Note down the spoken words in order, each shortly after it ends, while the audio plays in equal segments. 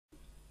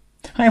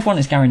Hi everyone,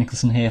 it's Gary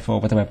Nicholson here for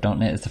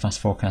weatherweb.net as the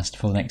fast forecast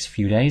for the next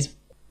few days.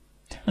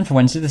 And for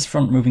Wednesday, this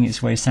front moving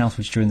its way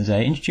southwards during the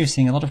day,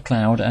 introducing a lot of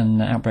cloud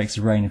and outbreaks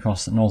of rain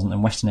across northern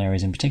and western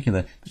areas in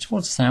particular, but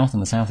towards the south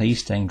and the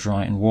southeast staying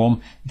dry and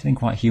warm, and feeling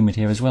quite humid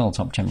here as well,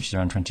 top temperatures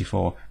around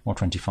 24 or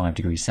 25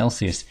 degrees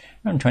Celsius,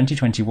 around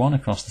 20-21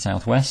 across the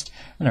southwest,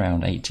 and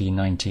around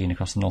 18-19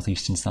 across the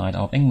northeastern side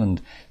of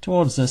England,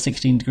 towards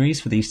 16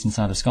 degrees for the eastern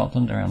side of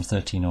Scotland, around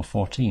 13 or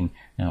 14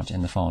 out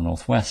in the far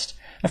northwest.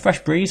 A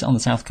fresh breeze on the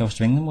south coast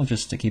of England will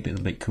just keep it a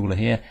little bit cooler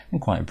here, and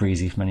quite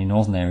breezy for many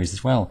northern areas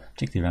as well,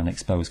 particularly around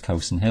exposed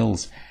coasts and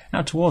hills.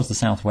 Out towards the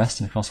southwest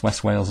and across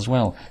West Wales as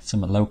well,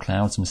 some low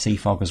cloud, some sea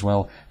fog as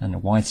well,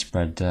 and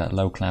widespread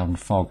low cloud and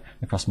fog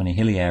across many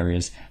hilly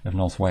areas of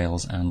North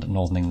Wales and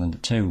northern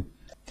England too.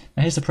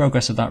 Now here's the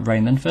progress of that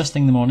rain then. First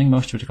thing in the morning,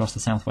 most of it across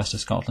the southwest of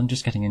Scotland,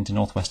 just getting into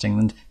northwest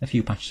England, a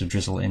few patches of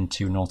drizzle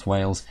into North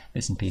Wales,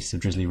 bits and pieces of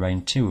drizzly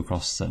rain too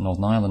across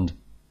Northern Ireland.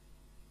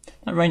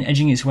 That rain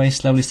edging its way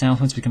slowly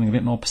southwards, becoming a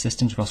bit more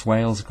persistent across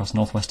Wales, across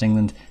northwest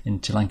England,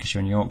 into Lancashire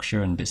and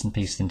Yorkshire, and bits and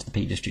pieces into the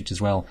Peak District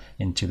as well,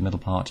 into the middle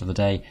part of the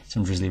day.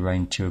 Some drizzly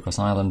rain too across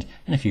Ireland,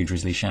 and a few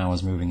drizzly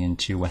showers moving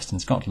into western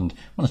Scotland,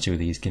 one or two of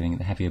these giving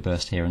the heavier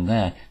burst here and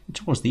there. But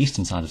towards the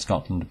eastern side of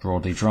Scotland,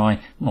 broadly dry,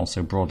 and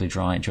also broadly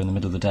dry during the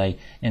middle of the day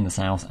in the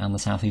south and the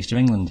southeast of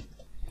England.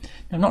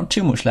 Now, not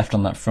too much left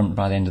on that front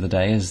by the end of the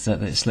day as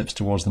it slips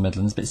towards the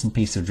Midlands, bits and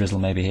pieces of drizzle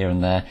maybe here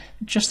and there.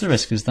 Just the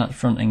risk as that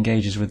front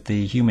engages with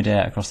the humid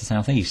air across the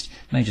southeast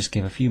may just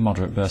give a few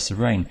moderate bursts of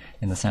rain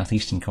in the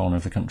southeastern corner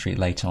of the country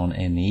late on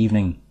in the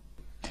evening.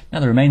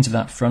 Now the remains of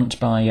that front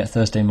by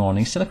Thursday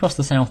morning, still across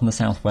the south and the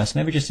southwest,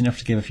 maybe just enough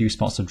to give a few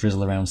spots of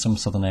drizzle around some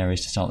southern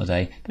areas to start the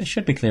day, but it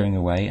should be clearing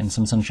away and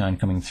some sunshine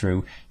coming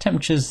through.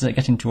 Temperatures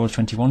getting towards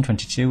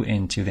 21-22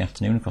 into the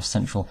afternoon across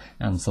central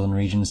and southern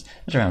regions,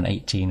 at around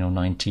 18 or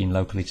 19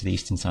 locally to the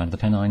eastern side of the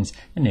Pennines,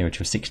 and nearer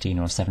to a 16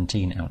 or a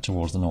 17 out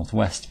towards the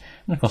northwest,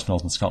 and across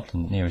northern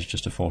Scotland nearer to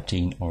just a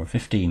 14 or a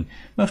 15.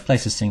 Most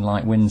places seeing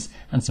light winds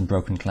and some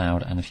broken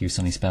cloud and a few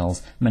sunny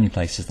spells. Many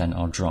places then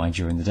are dry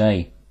during the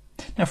day.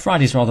 Now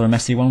Friday's rather a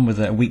messy one with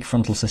a weak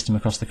frontal system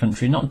across the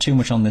country, not too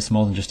much on this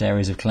more than just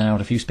areas of cloud,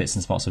 a few spits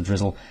and spots of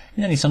drizzle,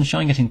 and any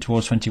sunshine getting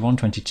towards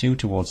 21-22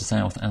 towards the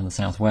south and the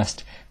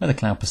southwest, where the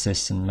cloud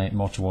persists and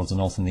more towards the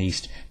north and the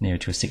east, nearer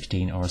to a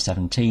 16 or a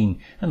 17,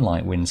 and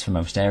light winds for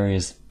most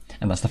areas.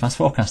 And that's the fast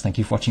forecast. Thank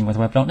you for watching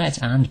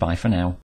weatherweb.net, and bye for now.